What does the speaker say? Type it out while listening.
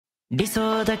理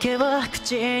想だけを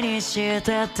口にして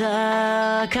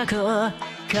た過去、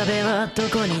壁はど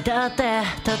こにだって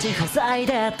立ち塞い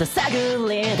でた探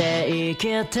りで生き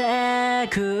て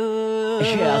く。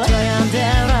悩んで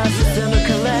は進む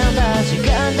カレンダー、時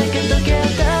間だけ溶け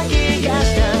た気が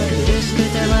した。苦しく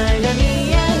て前が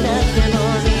見えなくても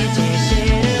道し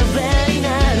るべにな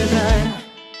るか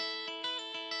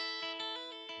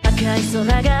ら、赤い空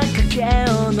が影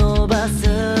を伸ばす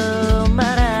ま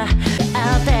だ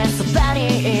そばに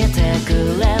いてく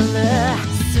れる。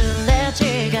すれ違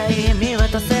い見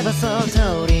渡せばそう通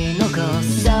り残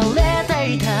され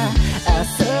ていた明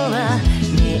日は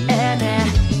見えて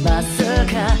ます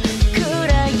か。暗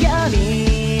闇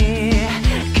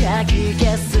かき消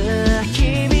す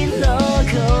君の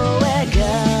声が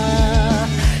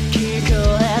聞こ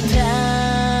えた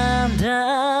んだ。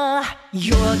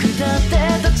弱くたって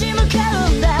立ち向かう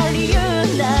んだ。理由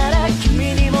なら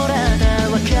君にもらった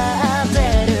分かって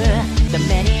ダ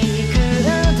メに行くん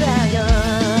だよ。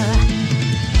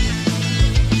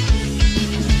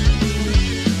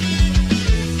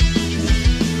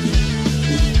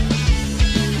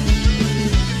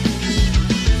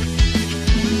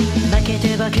負け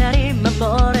てばかり守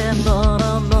るもの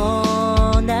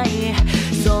もない、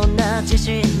そんな自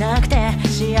信なくて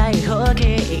試合放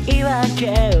棄言い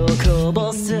訳をこ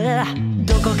ぼす。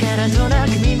どこからとな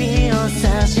く耳を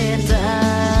さした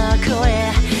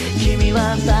声、君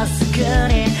はまっすぐ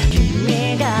に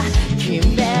君が決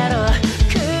めろ。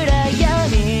暗闇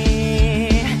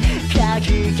かき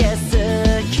消す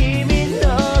君の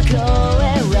声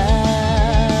は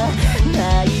泣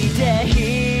いて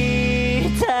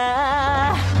いた。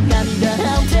涙な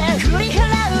んて振り払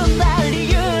うな。理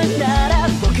由なら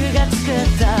僕が作っ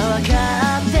た分か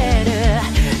ってる。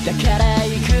だから行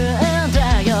くんだ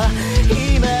よ。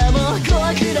今も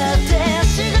怖くなって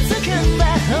足がつくんだ。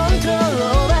本当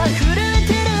は震えて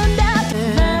るんだ。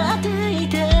待ってい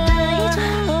て大丈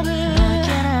夫、負け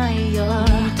ないよ。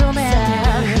認めて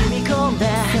踏み込んで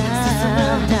進む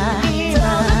んだ。今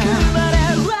僕まで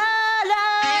笑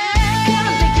え。完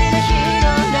璧なヒーロ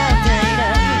ーなんていな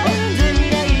い。で未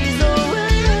来像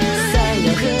才能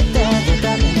振っててだ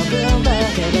けの分だ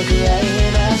け僕は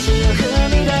今足を踏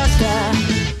み出した。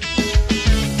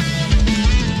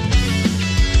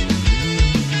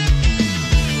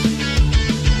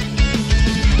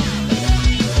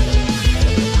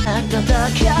戦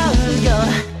うよ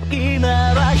今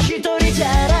は一人じゃ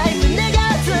ない。胸が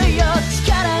熱いよ。力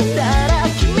なら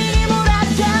君にもらっ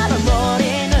た守り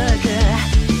抜く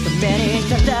ために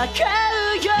戦う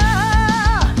よ。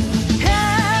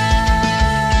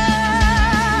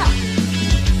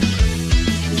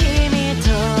君と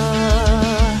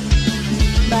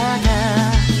まだ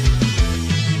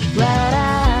笑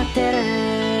ってる。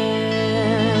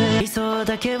理想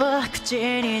だけを口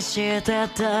にして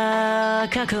た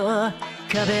過去、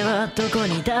壁はどこ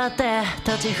にだって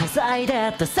立ち塞い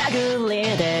でた探り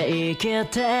で生き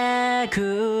てく。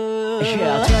悩ん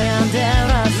で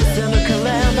は進むカレン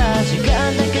ダー、時間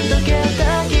だけ溶けた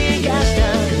気がした。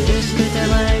苦しくて前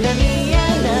が見え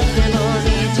なくても道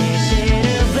しる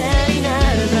べにな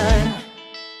るか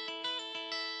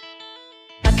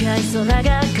ら、赤い空が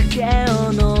影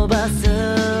を伸ばす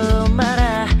まだ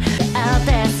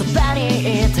そばにい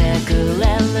てくれ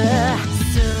る。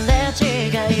すれ違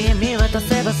い見渡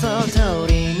せばそう通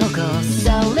り残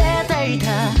されていた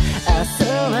明日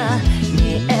は見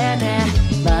えて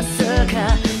ますか。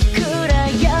暗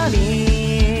闇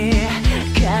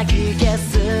かき消す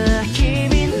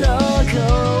君の声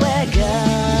が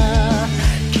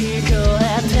聞こえ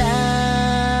た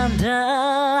んだ。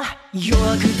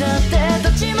弱くたって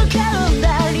立ち向かうんだ。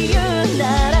理由な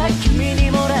ら君に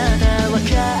もらった分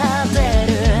かって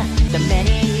る。ダメに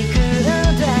行くん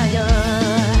だよ。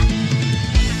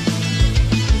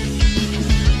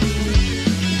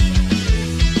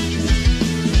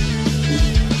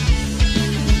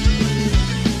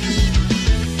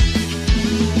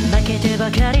負けて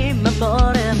ばかり守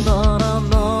るもの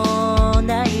も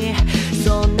ない、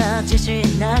そんな自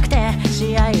信なくて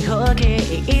試合放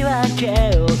棄言い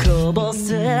訳をこぼ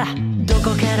す。ど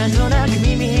こからとなく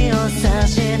耳をさ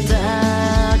し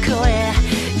た声、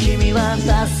君は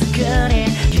まっすぐに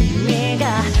君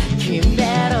が決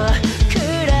めろ。暗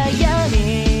闇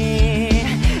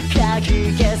かき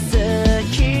消す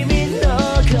君の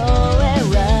声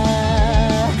は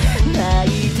泣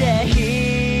いて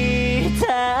いた。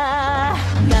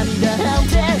涙なん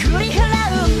て振り払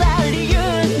うな。理由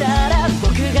なら僕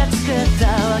が作った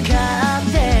分かっ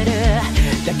てる。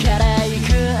だから行く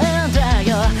んだ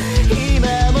よ。今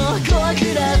も怖く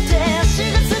なって足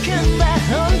がつくんだ。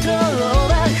本当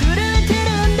は震えてる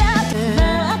んだ。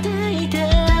待っていて大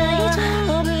丈夫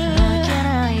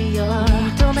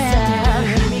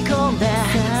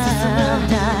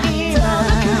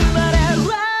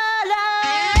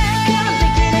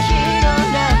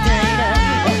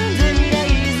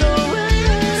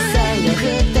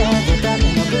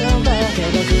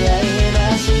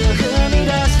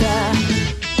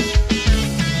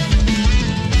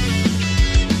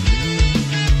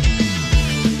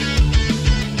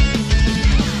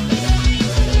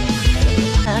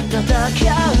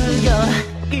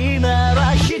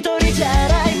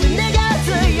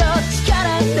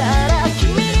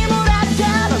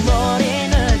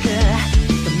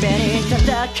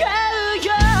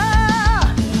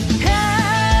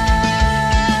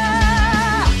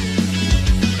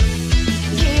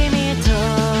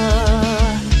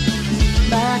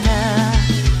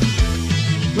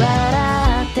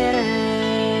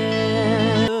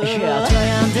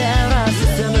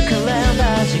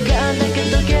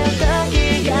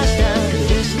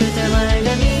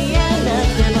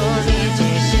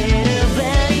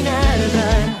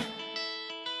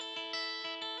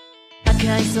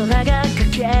空が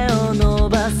影を伸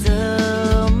ばす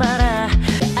まだあ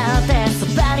ってそ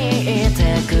ばにいて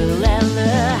くれる。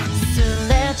す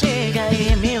れ違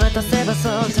い見渡せばそ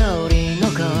う通り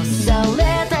残され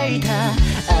ていた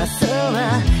明日は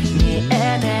見え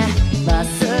てます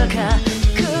か。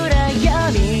暗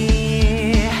闇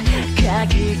か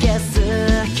き消す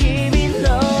君の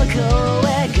声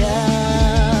が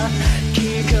聞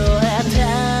こえた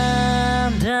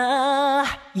んだ。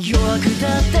弱く立っ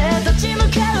て立ち向か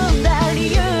うんだ。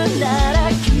理由なら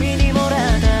君にもら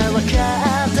った分か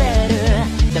ってる。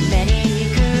ダメに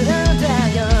行くんだ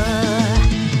よ。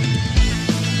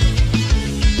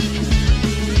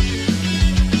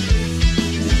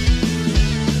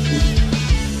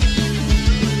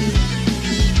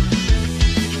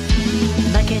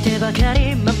負けてばか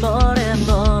り守れるも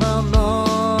の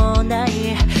もない。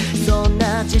そん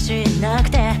な自信なく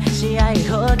て試合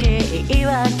放棄言い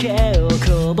訳を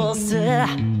こぼす。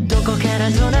どこから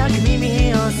となく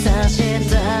耳をさし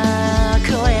た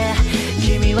声。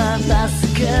君はまっす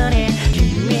ぐに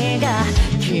君が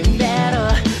決めろ。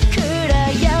暗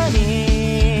闇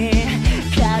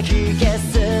かき消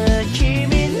す君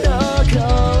の声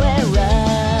は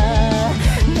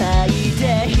泣いて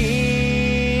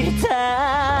いた。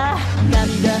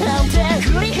涙なんて振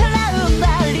り払うんだ。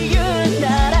理由な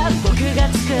ら僕が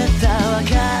作った分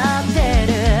かって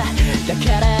る。だか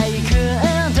ら行く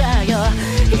んだよ。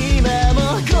今も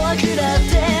怖くなっ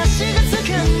て足がつく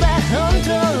んだ。本当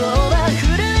は震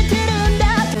えてるんだ。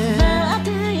待って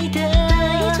いて大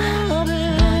丈夫。負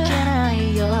けない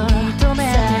よ。認め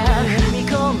て踏み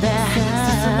込んで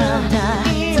進むんだ。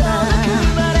今遠く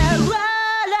まで笑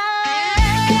え。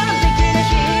完璧な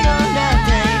日のなんて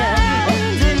いない。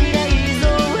で未来像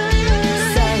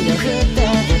サインを振って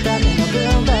出た目の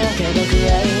分だけ僕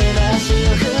は今足を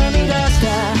踏み出した。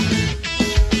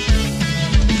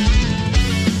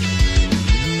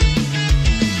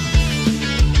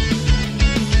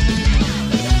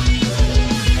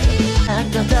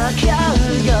戦う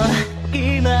よ。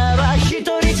今は一人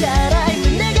じゃない。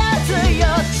胸が熱いよ。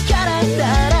力な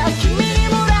ら君に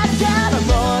もらった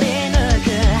守り抜く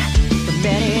ため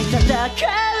に戦う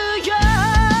よ。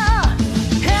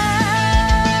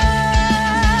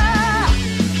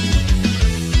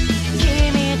君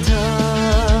と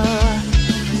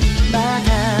また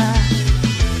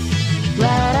笑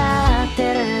って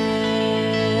る。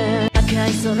赤い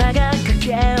空が影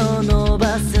を伸ば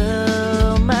す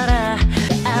まだ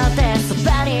そば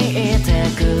にいて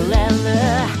くれる。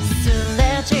すれ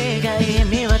違い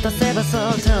見渡せばそ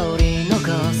う通り残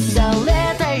され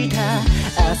ていた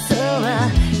明日は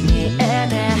見え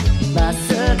てます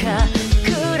か。暗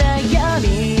闇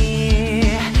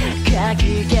かき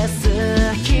消す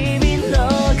君の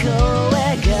声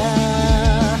が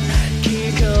聞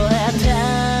こえた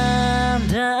ん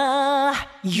だ。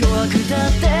弱